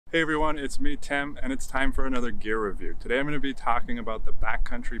Hey everyone, it's me Tim, and it's time for another gear review. Today I'm going to be talking about the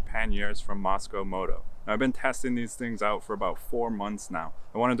Backcountry Panniers from Mosko Moto. Now, I've been testing these things out for about 4 months now.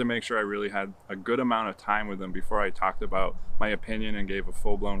 I wanted to make sure I really had a good amount of time with them before I talked about my opinion and gave a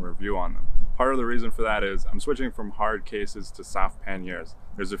full-blown review on them. Part of the reason for that is I'm switching from hard cases to soft panniers.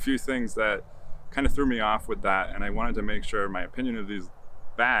 There's a few things that kind of threw me off with that, and I wanted to make sure my opinion of these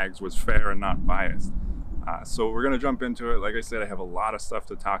bags was fair and not biased. So we're going to jump into it. Like I said, I have a lot of stuff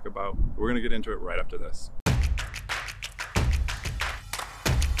to talk about. We're going to get into it right after this.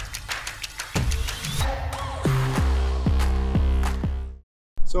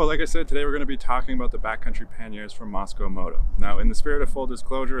 So like I said, today we're going to be talking about the Backcountry Panniers from Mosko Moto. Now, in the spirit of full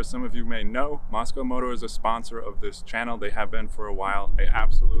disclosure, as some of you may know, Mosko Moto is a sponsor of this channel. They have been for a while. I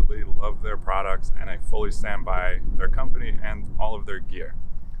absolutely love their products and I fully stand by their company and all of their gear.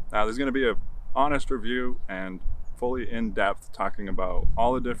 Now, there's going to be a honest review and fully in-depth talking about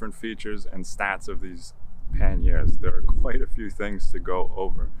all the different features and stats of these panniers. There are quite a few things to go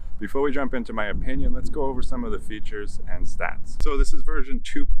over. Before we jump into my opinion, let's go over some of the features and stats. So this is version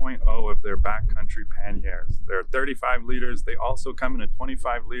 2.0 of their Backcountry Panniers. They're 35 liters. They also come in a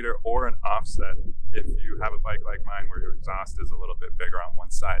 25 liter or an offset if you have a bike like mine where your exhaust is a little bit bigger on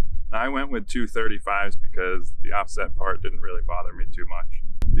one side. Now, I went with two 35s because the offset part didn't really bother me too much.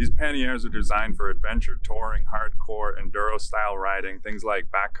 These panniers are designed for adventure touring, hardcore, enduro style riding, things like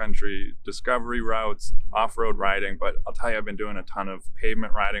backcountry discovery routes, off-road riding, but I'll tell you, I've been doing a ton of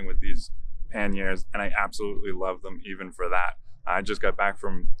pavement riding with these panniers and I absolutely love them even for that. I just got back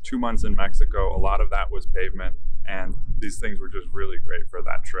from 2 months in Mexico. A lot of that was pavement and these things were just really great for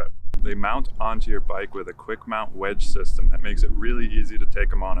that trip. They mount onto your bike with a quick mount wedge system that makes it really easy to take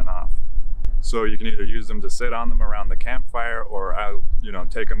them on and off. So you can either use them to sit on them around the campfire or I'll,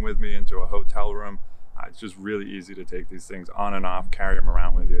 take them with me into a hotel room. It's just really easy to take these things on and off, carry them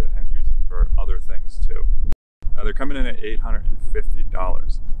around with you and use them for other things too. Now they're coming in at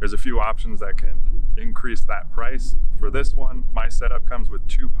 $850. There's a few options that can increase that price. For this one, my setup comes with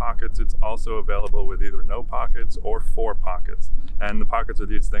 2 pockets. It's also available with either no pockets or 4 pockets. And the pockets are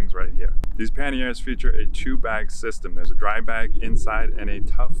these things right here. These panniers feature a 2-bag system. There's a dry bag inside and a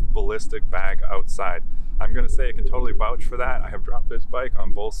tough ballistic bag outside. I'm gonna say I can totally vouch for that. I have dropped this bike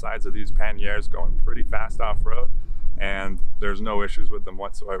on both sides of these panniers going pretty fast off-road, and there's no issues with them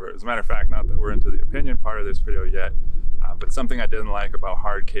whatsoever. As a matter of fact, not that we're into the opinion part of this video yet, but something I didn't like about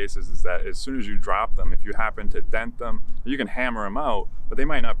hard cases is that as soon as you drop them, if you happen to dent them, you can hammer them out, but they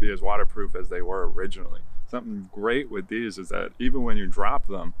might not be as waterproof as they were originally. Something great with these is that even when you drop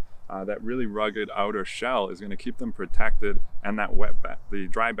them, that really rugged outer shell is going to keep them protected, and that the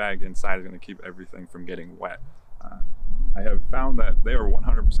dry bag inside is going to keep everything from getting wet. I have found that they are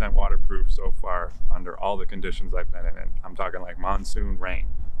 100% waterproof so far under all the conditions I've been in. I'm talking like monsoon rain.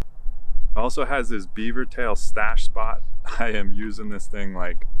 It also has this beaver tail stash spot. I am using this thing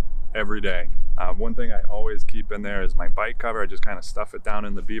like every day. One thing I always keep in there is my bike cover. I just kind of stuff it down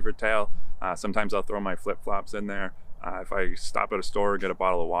in the beaver tail. Sometimes I'll throw my flip-flops in there. If I stop at a store or get a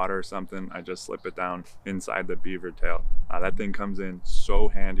bottle of water or something, I just slip it down inside the beaver tail. That thing comes in so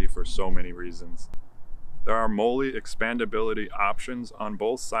handy for so many reasons. There are MOLLE expandability options on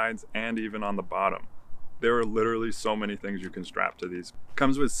both sides and even on the bottom. There are literally so many things you can strap to these.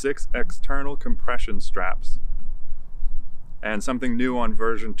 Comes with 6 external compression straps. And something new on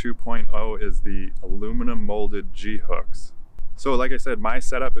version 2.0 is the aluminum molded G-hooks. So like I said, my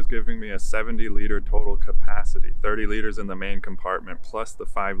setup is giving me a 70 liter total capacity, 30 liters in the main compartment plus the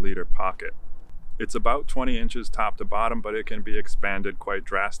 5 liter pocket. It's about 20 inches top to bottom, but it can be expanded quite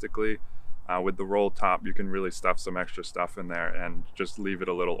drastically. With the roll top, you can really stuff some extra stuff in there and just leave it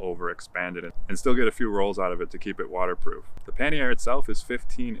a little over expanded and still get a few rolls out of it to keep it waterproof. The pannier itself is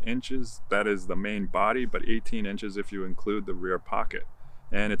 15 inches, that is the main body, but 18 inches if you include the rear pocket.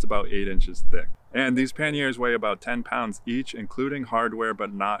 And it's about 8 inches thick. And these panniers weigh about 10 pounds each, including hardware,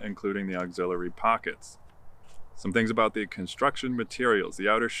 but not including the auxiliary pockets. Some things about the construction materials. The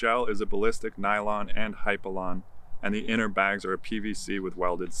outer shell is a ballistic nylon and hypalon, and the inner bags are a PVC with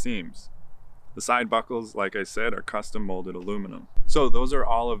welded seams. The side buckles, like I said, are custom molded aluminum. So those are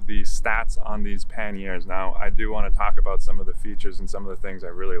all of the stats on these panniers. Now, I do want to talk about some of the features and some of the things I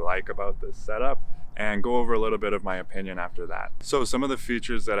really like about this setup and go over a little bit of my opinion after that. So some of the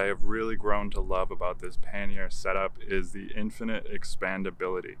features that I have really grown to love about this pannier setup is the infinite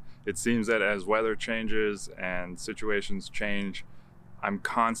expandability. It seems that as weather changes and situations change, I'm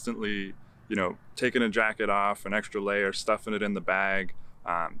constantly, taking a jacket off, an extra layer, stuffing it in the bag,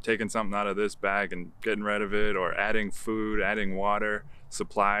 taking something out of this bag and getting rid of it, or adding food, adding water,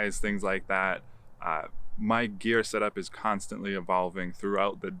 supplies, things like that. my gear setup is constantly evolving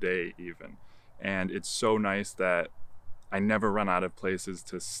throughout the day even. And it's so nice that I never run out of places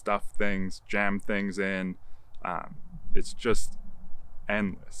to stuff things, jam things in. It's just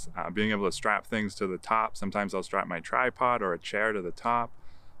endless. Being able to strap things to the top. Sometimes I'll strap my tripod or a chair to the top.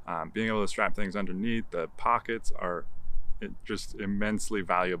 Being able to strap things underneath, the pockets are just immensely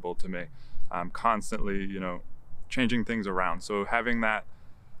valuable to me. Constantly, you know, changing things around. So having that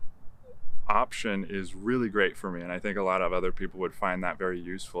option is really great for me, and I think a lot of other people would find that very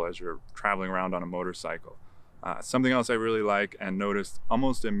useful as you're traveling around on a motorcycle. Something else I really like and noticed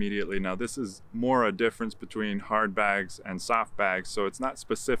almost immediately, now this is more a difference between hard bags and soft bags, so it's not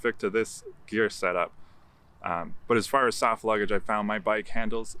specific to this gear setup, but as far as soft luggage, I found my bike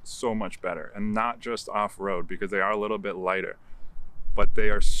handles so much better, and not just off-road because they are a little bit lighter, but they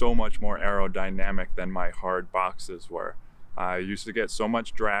are so much more aerodynamic than my hard boxes were. I used to get so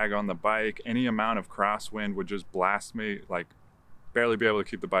much drag on the bike. Any amount of crosswind would just blast me, like barely be able to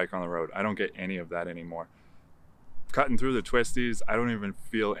keep the bike on the road. I don't get any of that anymore. Cutting through the twisties, I don't even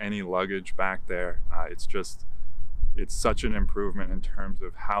feel any luggage back there. It's such an improvement in terms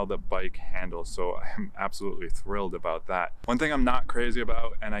of how the bike handles, so I'm absolutely thrilled about that. One thing I'm not crazy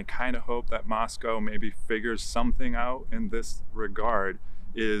about, and I kind of hope that Mosko maybe figures something out in this regard,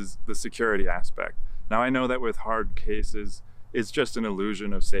 is the security aspect. Now I know that with hard cases, it's just an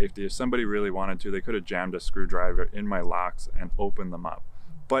illusion of safety. If somebody really wanted to, they could have jammed a screwdriver in my locks and opened them up.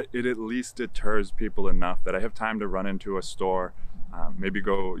 But it at least deters people enough that I have time to run into a store, maybe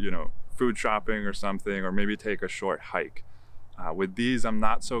go, you know, food shopping or something, or maybe take a short hike. With these, I'm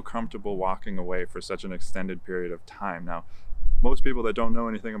not so comfortable walking away for such an extended period of time. Now, most people that don't know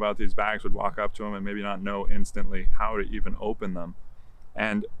anything about these bags would walk up to them and maybe not know instantly how to even open them.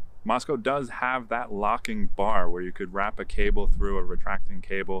 And Mosko does have that locking bar where you could wrap a cable through a retracting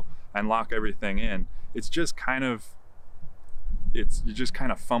cable and lock everything in. It's just kind of, you just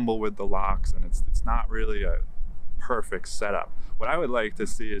kind of fumble with the locks, and it's not really a perfect setup. What I would like to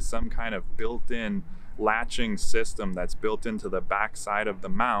see is some kind of built-in latching system that's built into the back side of the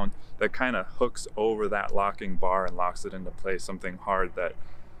mount that kind of hooks over that locking bar and locks it into place, something hard that,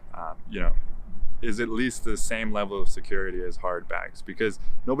 you know, is at least the same level of security as hard bags, because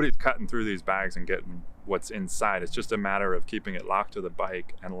nobody's cutting through these bags and getting what's inside. It's just a matter of keeping it locked to the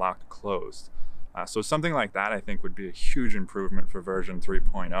bike and locked closed. So something like that I think would be a huge improvement for version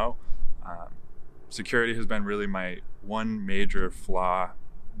 3.0. Security has been really my one major flaw,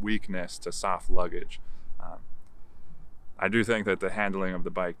 weakness to soft luggage. I do think that the handling of the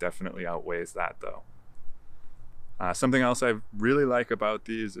bike definitely outweighs that though. Something else I really like about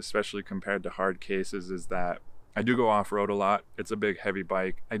these, especially compared to hard cases, is that I do go off-road a lot. It's a big heavy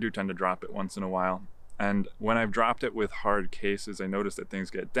bike. I do tend to drop it once in a while. And when I've dropped it with hard cases, I notice that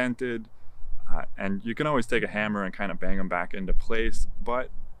things get dented, and you can always take a hammer and kind of bang them back into place, but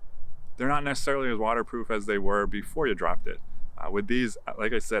they're not necessarily as waterproof as they were before you dropped it. With these,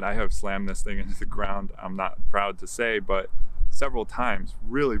 like I said, I have slammed this thing into the ground. I'm not proud to say, but several times,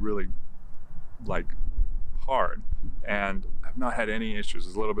 really, really like hard, and I've not had any issues.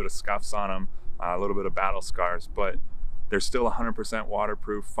 There's a little bit of scuffs on them, a little bit of battle scars, but they're still 100%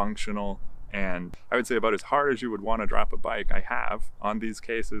 waterproof, functional, and I would say about as hard as you would want to drop a bike, I have on these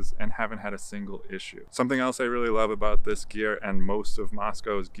cases and haven't had a single issue. Something else I really love about this gear and most of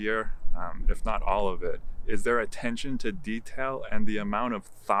Mosko's gear, if not all of it, is their attention to detail and the amount of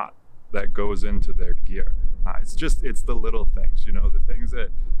thought that goes into their gear. It's the little things, you know, the things that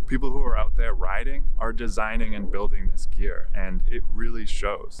people who are out there riding are designing and building this gear, and it really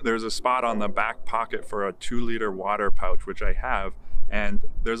shows. There's a spot on the back pocket for a 2-liter water pouch, which I have, and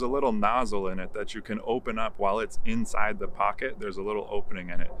there's a little nozzle in it that you can open up while it's inside the pocket. There's a little opening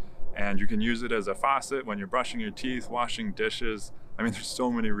in it, and you can use it as a faucet when you're brushing your teeth, washing dishes. I mean, there's so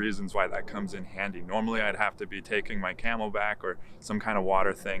many reasons why that comes in handy. Normally I'd have to be taking my Camelback or some kind of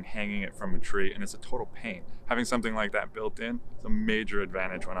water thing, hanging it from a tree, and it's a total pain. Having something like that built in is a major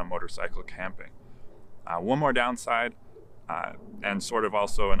advantage when I'm motorcycle camping. One more downside, and sort of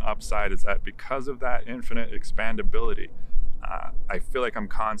also an upside, is that because of that infinite expandability, I feel like I'm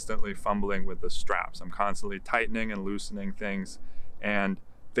constantly fumbling with the straps. I'm constantly tightening and loosening things, and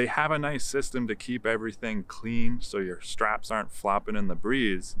they have a nice system to keep everything clean so your straps aren't flopping in the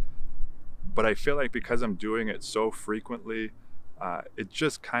breeze. But I feel like because I'm doing it so frequently, it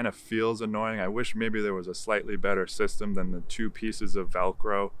just kind of feels annoying. I wish maybe there was a slightly better system than the 2 pieces of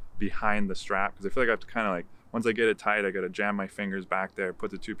Velcro behind the strap, because I feel like I have to kind of like, once I get it tight, I got to jam my fingers back there,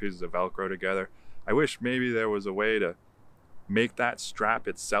 put the 2 pieces of Velcro together. I wish maybe there was a way to make that strap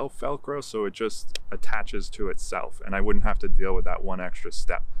itself Velcro so it just attaches to itself and I wouldn't have to deal with that one extra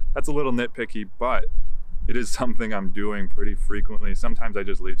step. That's a little nitpicky, but it is something I'm doing pretty frequently. Sometimes I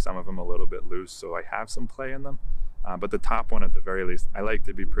just leave some of them a little bit loose so I have some play in them. But the top one at the very least, I like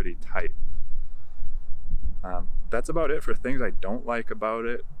to be pretty tight. That's about it for things I don't like about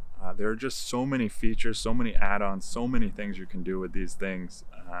it. There are just so many features, so many add-ons, so many things you can do with these things.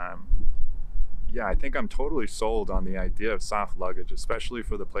 Yeah, I think I'm totally sold on the idea of soft luggage, especially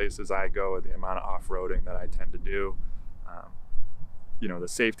for the places I go and the amount of off-roading that I tend to do. You know, the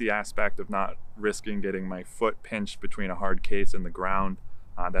safety aspect of not risking getting my foot pinched between a hard case and the ground.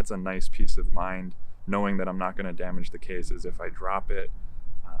 That's a nice peace of mind, knowing that I'm not going to damage the cases if I drop it.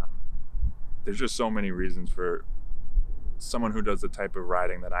 There's just so many reasons for someone who does the type of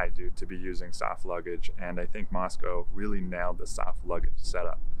riding that I do to be using soft luggage, and I think Mosko really nailed the soft luggage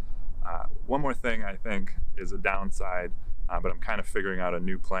setup. One more thing I think is a downside, but I'm kind of figuring out a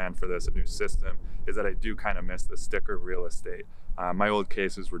new plan for this, a new system, is that I do kind of miss the sticker real estate. My old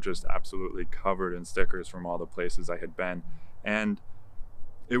cases were just absolutely covered in stickers from all the places I had been, and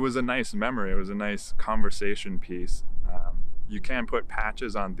it was a nice memory. It was a nice conversation piece. You can put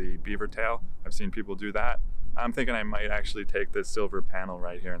patches on the beaver tail. I've seen people do that. I'm thinking I might actually take this silver panel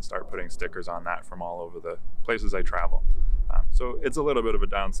right here and start putting stickers on that from all over the places I travel. So it's a little bit of a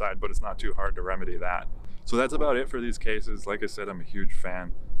downside, but it's not too hard to remedy that. So that's about it for these cases. Like I said, I'm a huge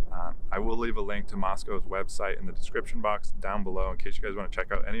fan. I will leave a link to Mosko's website in the description box down below in case you guys want to check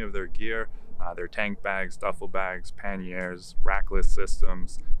out any of their gear, their tank bags, duffel bags, panniers, rackless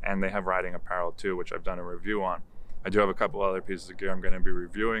systems, and they have riding apparel too, which I've done a review on. I do have a couple other pieces of gear I'm going to be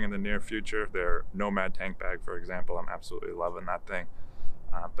reviewing in the near future. Their Nomad tank bag, for example, I'm absolutely loving that thing.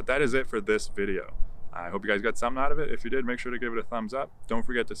 But that is it for this video. I hope you guys got something out of it. If you did, make sure to give it a thumbs up. Don't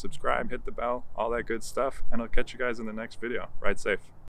forget to subscribe, hit the bell, all that good stuff, and I'll catch you guys in the next video. Ride safe.